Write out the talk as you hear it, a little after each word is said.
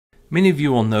Many of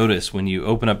you will notice when you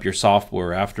open up your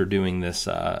software after doing this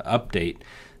update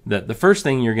that the first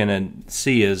thing you're going to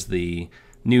see is the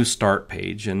new start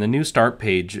page. And the new start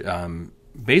page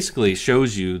basically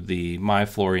shows you the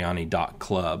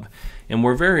MyFloriani.Club. And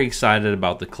we're very excited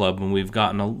about the club, and we've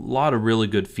gotten a lot of really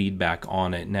good feedback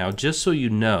on it. Now, just so you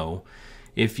know,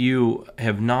 if you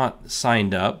have not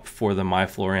signed up for the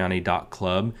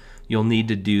MyFloriani.Club, you'll need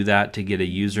to do that to get a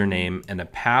username and a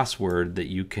password that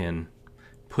you can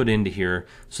put into here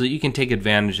so that you can take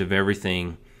advantage of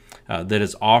everything that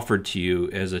is offered to you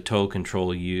as a Total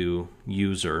Control U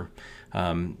user.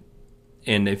 And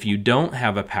if you don't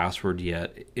have a password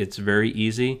yet, it's very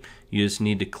easy. You just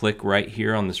need to click right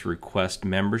here on this request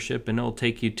membership, and it'll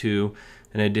take you to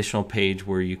an additional page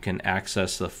where you can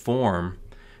access the form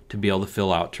to be able to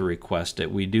fill out to request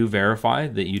it. We do verify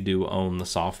that you do own the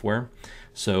software.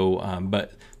 So,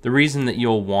 but the reason that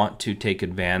you'll want to take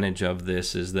advantage of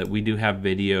this is that we do have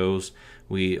videos,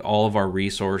 all of our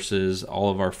resources, all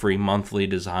of our free monthly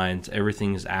designs,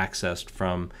 everything is accessed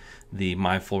from the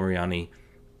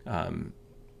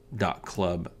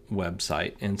MyFloriani.Club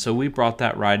website. And so we brought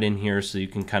that right in here so you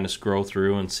can kind of scroll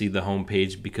through and see the home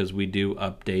page, because we do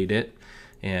update it,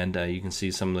 and you can see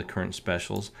some of the current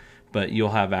specials, but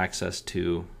you'll have access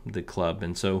to the club.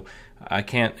 And so I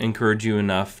can't encourage you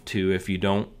enough to, if you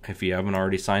haven't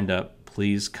already signed up,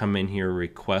 please come in here,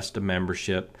 request a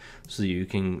membership so you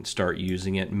can start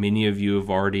using it. Many of you have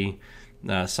already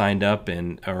signed up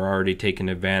and are already taking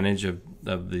advantage of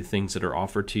the things that are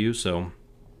offered to you. So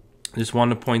just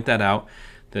wanted to point that out,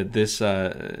 that this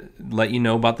let you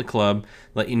know about the club,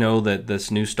 let you know that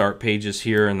this new start page is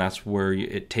here, and that's where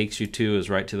it takes you to,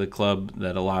 is right to the club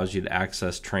that allows you to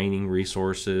access training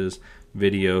resources,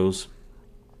 videos,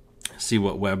 see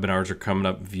what webinars are coming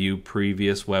up, view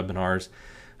previous webinars,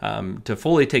 to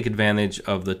fully take advantage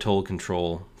of the Total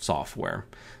Control software.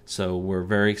 So we're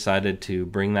very excited to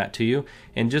bring that to you.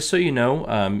 And just so you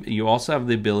know, you also have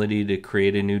the ability to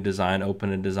create a new design,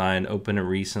 open a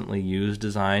recently used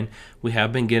design. We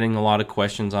have been getting a lot of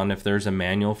questions on if there's a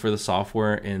manual for the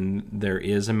software, and there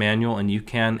is a manual, and you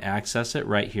can access it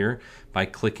right here by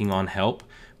clicking on help.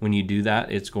 When you do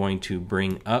that, it's going to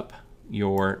bring up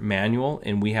your manual,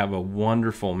 and we have a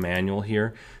wonderful manual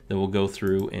here that will go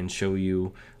through and show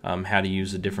you how to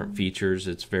use the different features.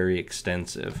 It's very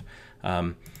extensive.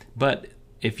 But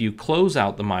if you close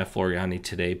out the My Floriani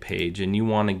Today page and you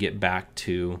want to get back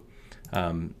to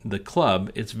the club,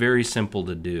 it's very simple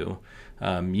to do.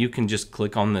 You can just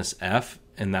click on this F,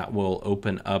 and that will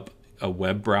open up a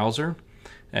web browser,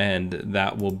 and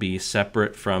that will be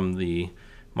separate from the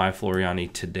My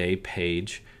Floriani Today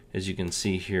page. As you can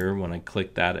see here, when I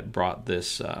clicked that, it brought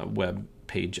this web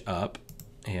page up,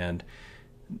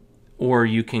 or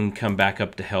you can come back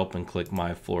up to help and click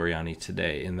My Floriani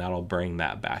Today, and that'll bring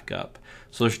that back up.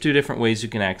 So there's two different ways you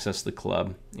can access the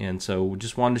club. And so we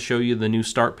just wanted to show you the new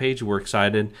start page. We're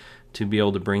excited to be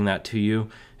able to bring that to you,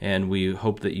 and we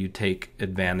hope that you take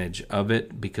advantage of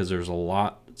it, because there's a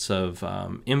lots of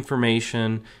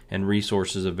information and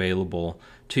resources available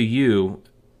to you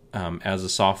as a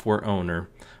software owner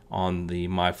on the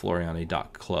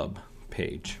MyFloriani.Club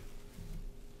page.